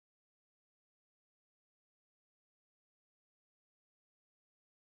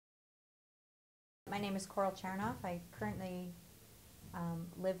My name is Coral Chernoff. I currently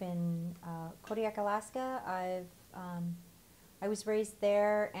live in Kodiak, Alaska. I was raised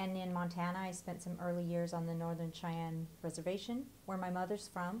there, and in Montana I spent some early years on the Northern Cheyenne Reservation, where my mother's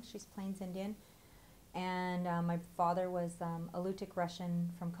from. She's Plains Indian. And my father was Aleutic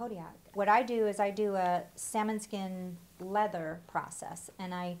Russian from Kodiak. What I do is I do a salmon skin leather process,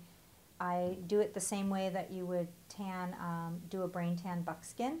 and I do it the same way that you would do a brain tan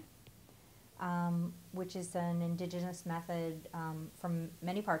buckskin, which is an indigenous method from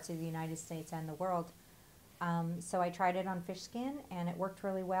many parts of the United States and the world. So I tried it on fish skin, and it worked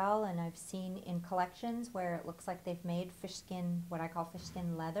really well, and I've seen in collections where it looks like they've made fish skin, what I call fish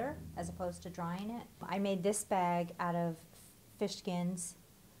skin leather, as opposed to drying it. I made this bag out of fish skins,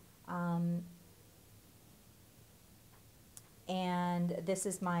 and this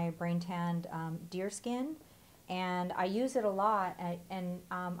is my brain tanned deer skin, and I use it a lot,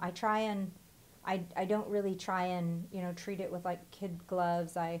 I don't really try and treat it with like kid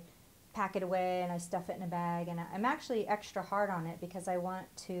gloves. I pack it away and I stuff it in a bag, and I'm actually extra hard on it because I want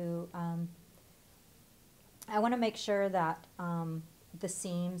to make sure that the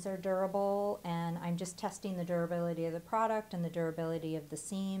seams are durable, and I'm just testing the durability of the product and the durability of the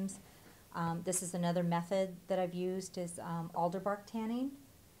seams. This is another method that I've used is alderbark tanning.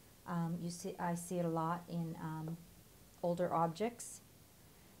 I see it a lot in older objects.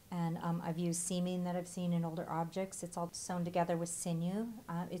 And I've used seaming that I've seen in older objects. It's all sewn together with sinew.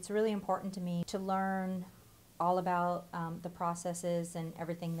 It's really important to me to learn all about the processes and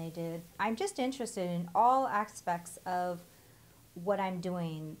everything they did. I'm just interested in all aspects of what I'm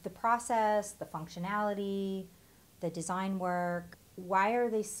doing. The process, the functionality, the design work. Why are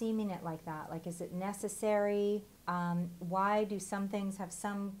they seaming it like that? Like, is it necessary? Why do some things have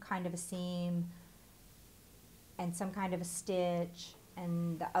some kind of a seam and some kind of a stitch?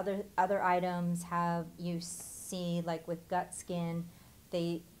 And the other items have, you see, like with gut skin,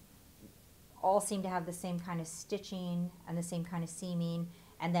 they all seem to have the same kind of stitching and the same kind of seaming.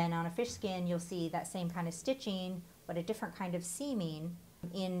 And then on a fish skin, you'll see that same kind of stitching, but a different kind of seaming.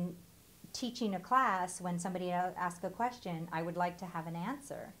 In teaching a class, when somebody asks a question, I would like to have an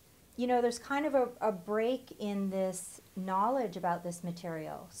answer. There's kind of a break in this knowledge about this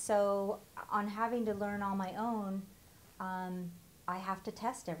material. So on having to learn on my own, I have to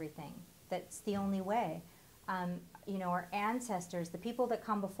test everything. That's the only way. Our ancestors, the people that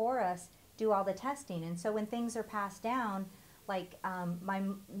come before us, do all the testing. And so when things are passed down, like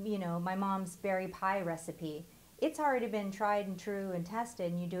my mom's berry pie recipe, it's already been tried and true and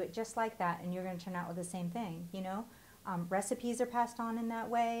tested, and you do it just like that, and you're going to turn out with the same thing. Recipes are passed on in that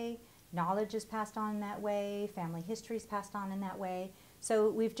way. Knowledge is passed on in that way. Family history is passed on in that way. So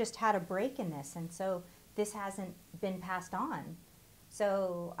we've just had a break in this, and so this hasn't been passed on.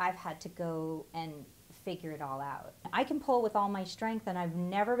 So I've had to go and figure it all out. I can pull with all my strength, and I've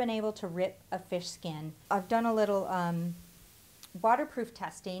never been able to rip a fish skin. I've done a little waterproof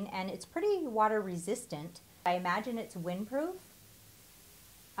testing, and it's pretty water resistant. I imagine it's windproof,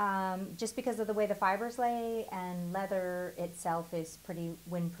 just because of the way the fibers lay, and leather itself is pretty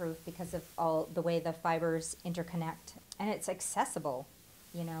windproof because of all the way the fibers interconnect. And it's accessible.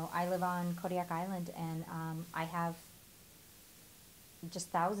 I live on Kodiak Island, and I have just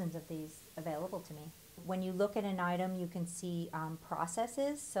thousands of these available to me. When you look at an item, you can see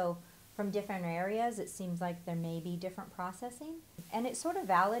processes. So from different areas, it seems like there may be different processing. And it sort of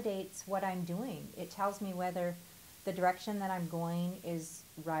validates what I'm doing. It tells me whether the direction that I'm going is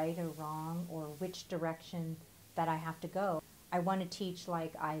right or wrong, or which direction that I have to go. I want to teach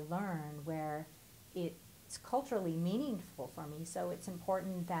like I learn, where it's culturally meaningful for me. So it's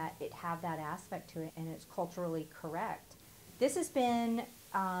important that it have that aspect to it, and it's culturally correct. This has been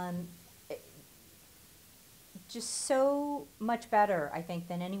just so much better, I think,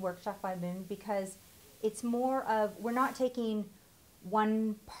 than any workshop I've been, because it's more of, we're not taking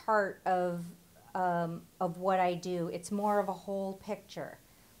one part of what I do. It's more of a whole picture.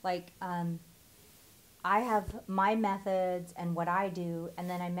 Like, I have my methods and what I do, and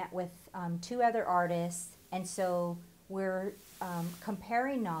then I met with two other artists, and so we're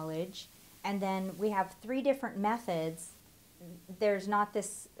comparing knowledge, and then we have 3 different methods. There's not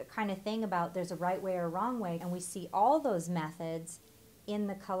this kind of thing about there's a right way or a wrong way, and we see all those methods in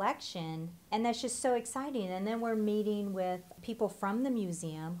the collection, and that's just so exciting. And then we're meeting with people from the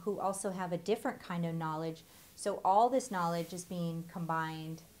museum who also have a different kind of knowledge, so all this knowledge is being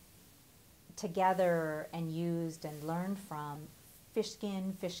combined together and used and learned from. Fish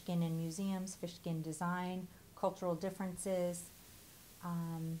skin in museums, fish skin design, cultural differences,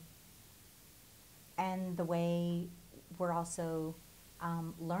 and the way we're also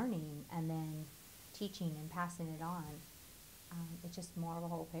learning, and then teaching and passing it on, it's just more of a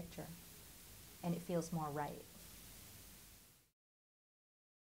whole picture, and it feels more right.